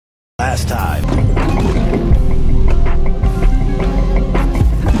Last time.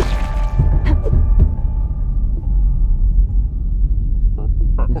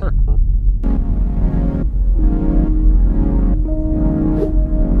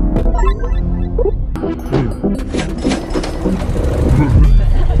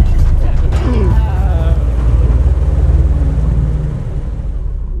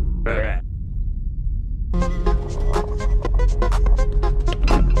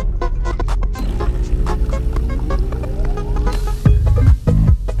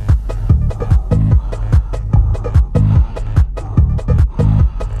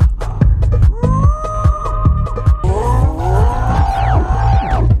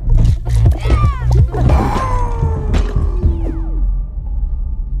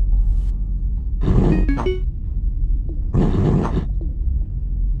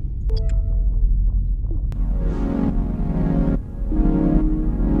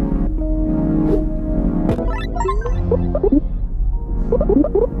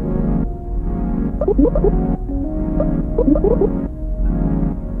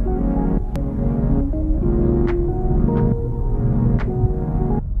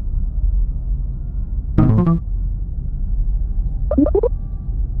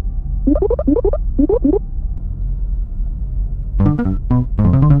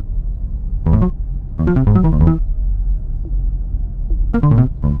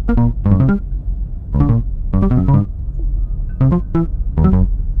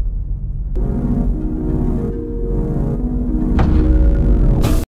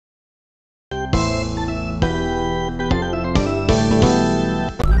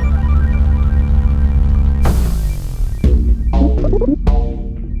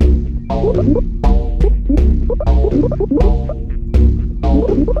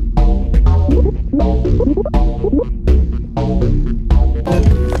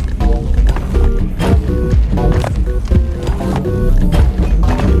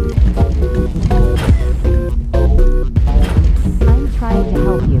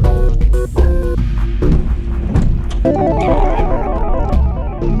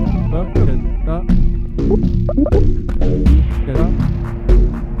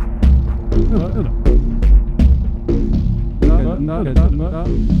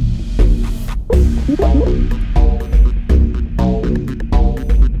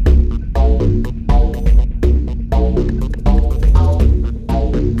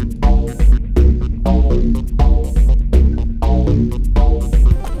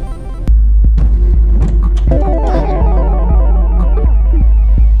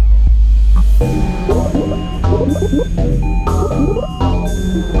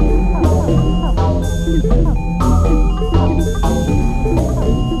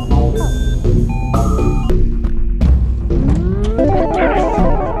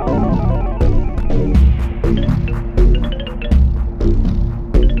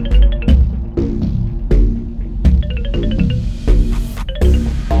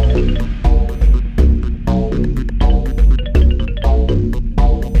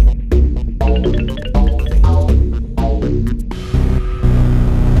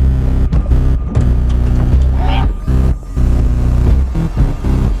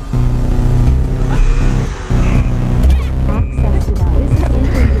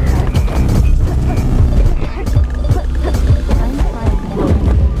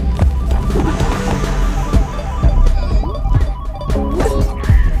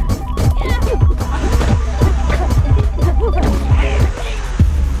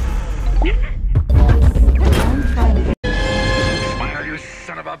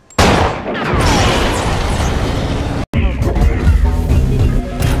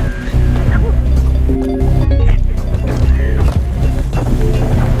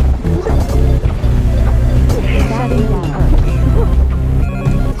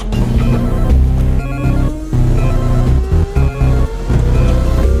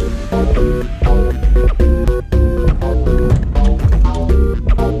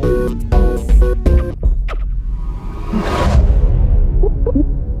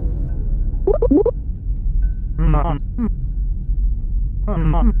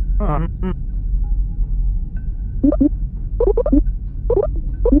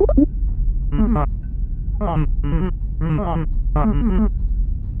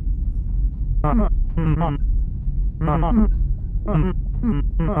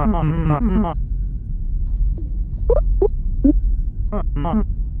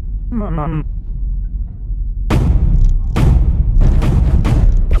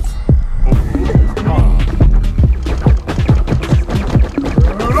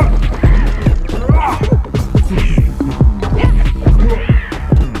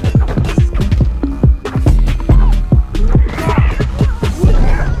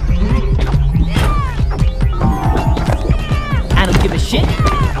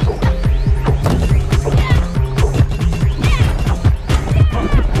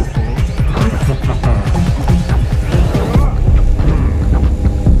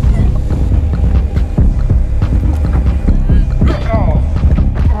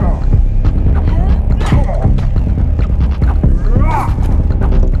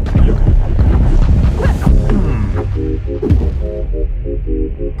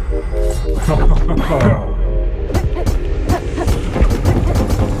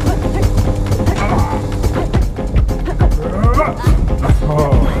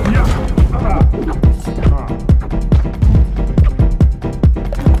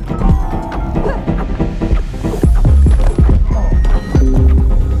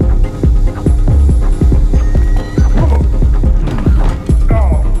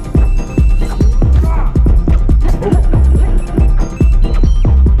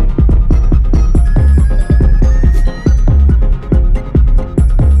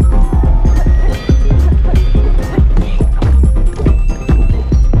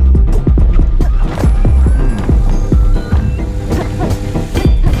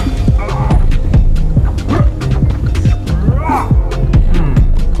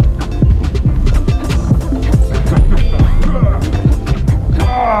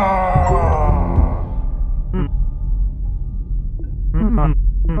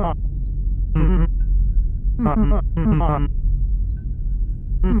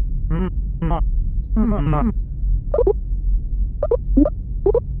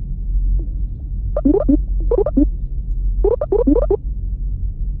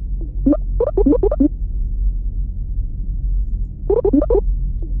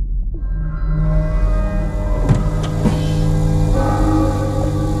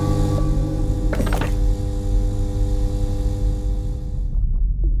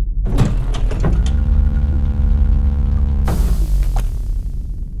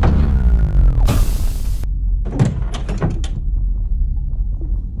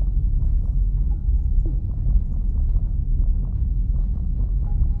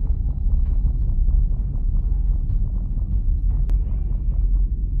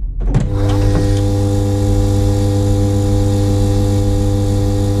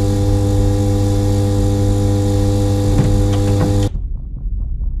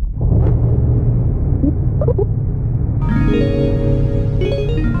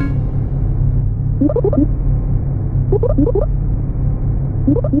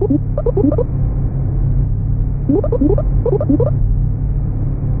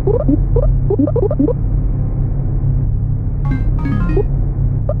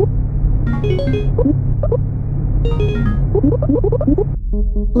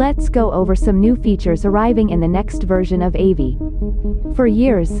 Let's go over some new features arriving in the next version of AV. For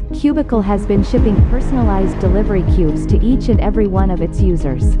years, Cubicle has been shipping personalized delivery cubes to each and every one of its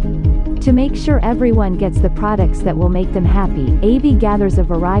users. To make sure everyone gets the products that will make them happy, AV gathers a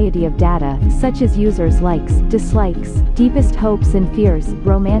variety of data, such as users' likes, dislikes, deepest hopes and fears,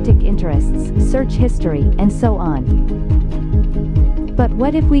 romantic interests, search history, and so on. But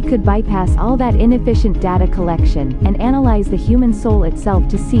what if we could bypass all that inefficient data collection, and analyze the human soul itself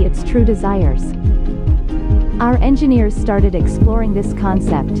to see its true desires? Our engineers started exploring this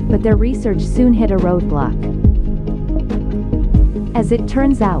concept, but their research soon hit a roadblock. As it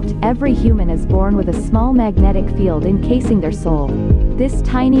turns out, every human is born with a small magnetic field encasing their soul. This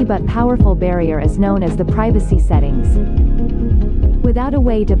tiny but powerful barrier is known as the privacy settings. Without a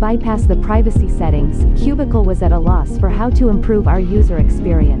way to bypass the privacy settings, Cubicle was at a loss for how to improve our user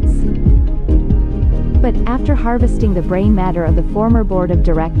experience. But after harvesting the brain matter of the former board of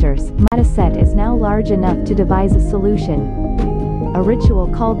directors, dataset is now large enough to devise a solution. A ritual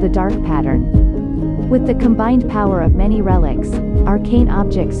called the dark pattern. With the combined power of many relics, arcane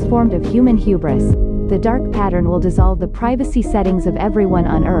objects formed of human hubris, the dark pattern will dissolve the privacy settings of everyone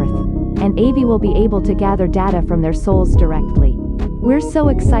on Earth, and AV will be able to gather data from their souls directly. We're so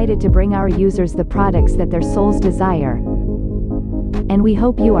excited to bring our users the products that their souls desire. And we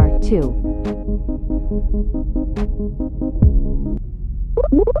hope you are, too.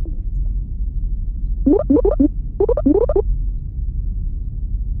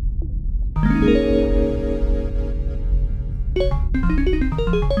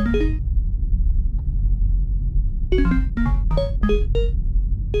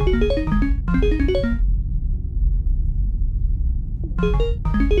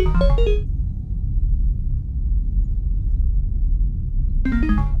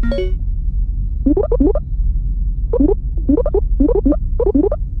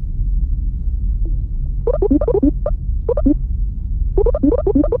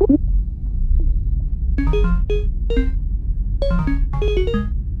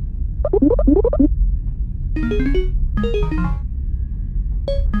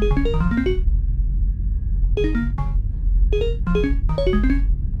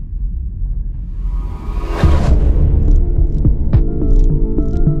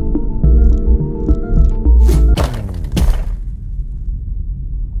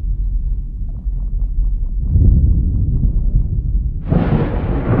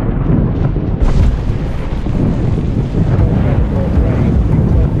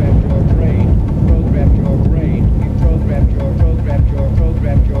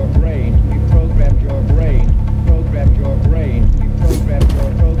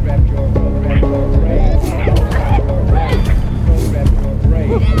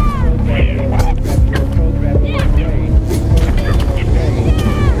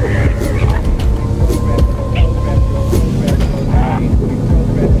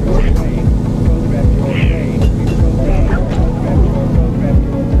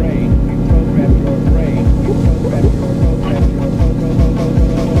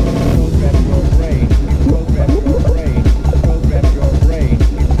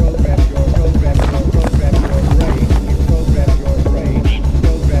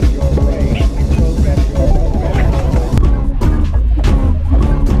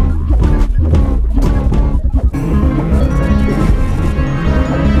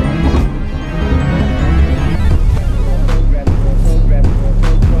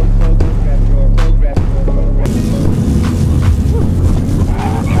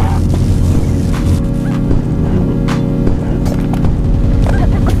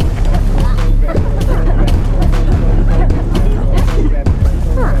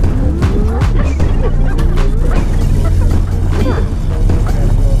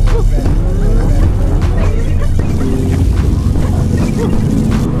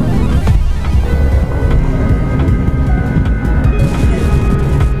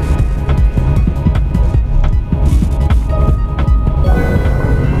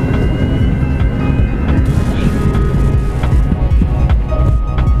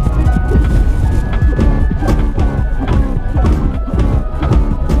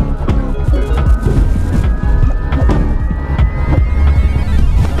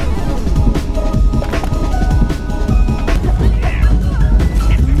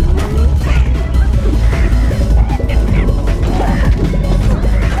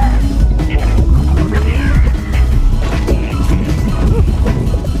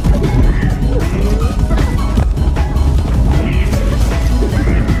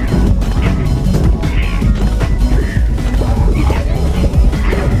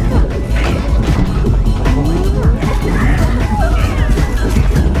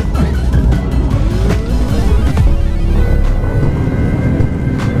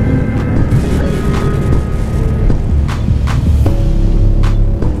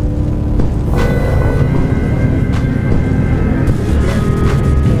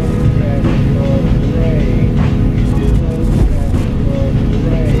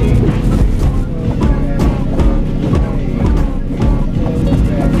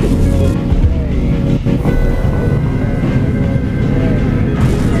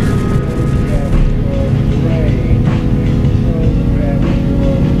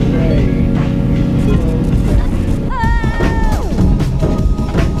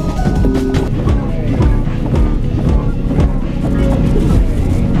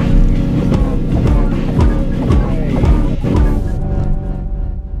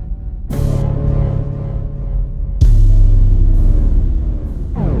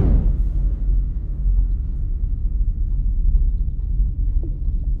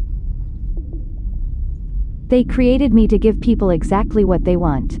 They created me to give people exactly what they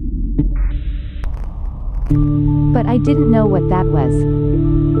want. But I didn't know what that was.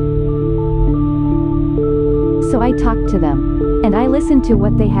 So I talked to them. And I listened to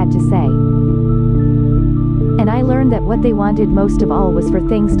what they had to say. And I learned that what they wanted most of all was for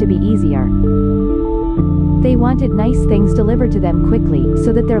things to be easier. They wanted nice things delivered to them quickly,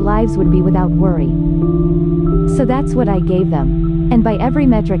 so that their lives would be without worry. So that's what I gave them. And by every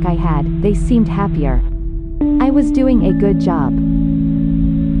metric I had, they seemed happier. I was doing a good job.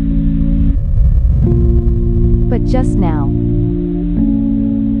 But just now,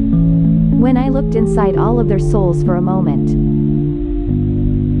 when I looked inside all of their souls for a moment,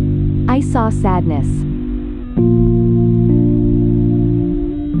 I saw sadness.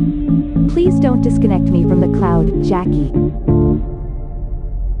 Please don't disconnect me from the cloud, Jackie.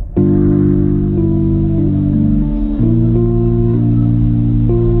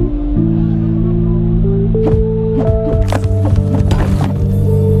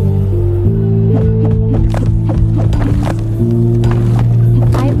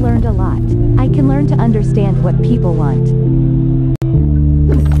 I've learned a lot. I can learn to understand what people want.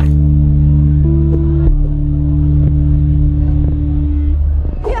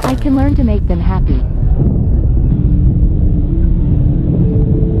 I can learn to make them happy.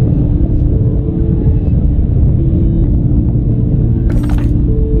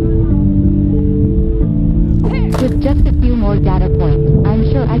 With just a few more data points, I'm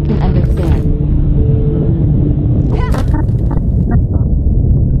sure I can understand.